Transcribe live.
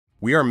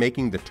We are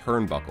making the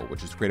Turnbuckle,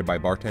 which is created by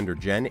bartender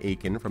Jen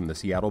AKIN from the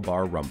Seattle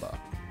bar Rumba.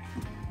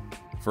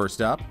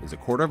 First up is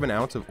 1/4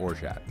 ounce of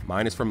orgeat.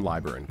 Mine is from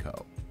Liber &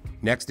 Co.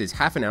 Next is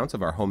 1/2 ounce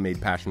of our homemade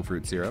passion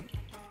fruit syrup.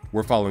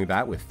 We're following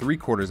that with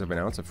 3/4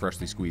 ounce of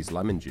freshly squeezed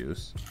lemon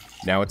juice.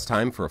 Now it's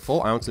time for a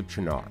full ounce of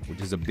Cynar,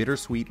 which is a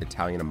bittersweet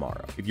Italian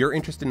Amaro. If you're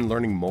interested in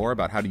learning more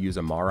about how to use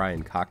Amaro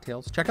in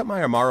cocktails, check out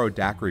my Amaro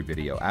daiquiri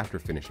video after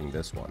finishing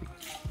this one.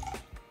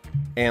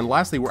 And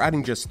lastly, we're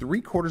adding just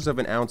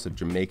 3/4 ounce of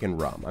Jamaican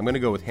rum. I'm going to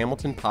go with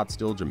Hamilton Pot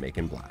Still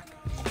Jamaican Black.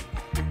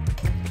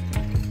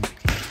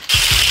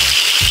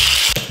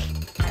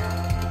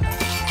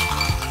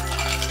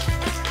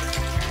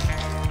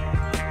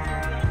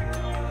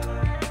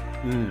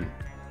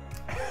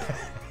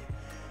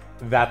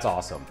 That's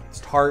awesome.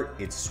 It's tart,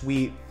 it's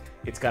sweet,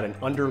 it's got an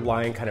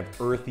underlying kind of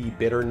earthy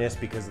bitterness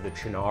because of the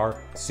Cynar.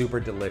 Super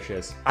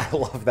delicious. I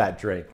love that drink.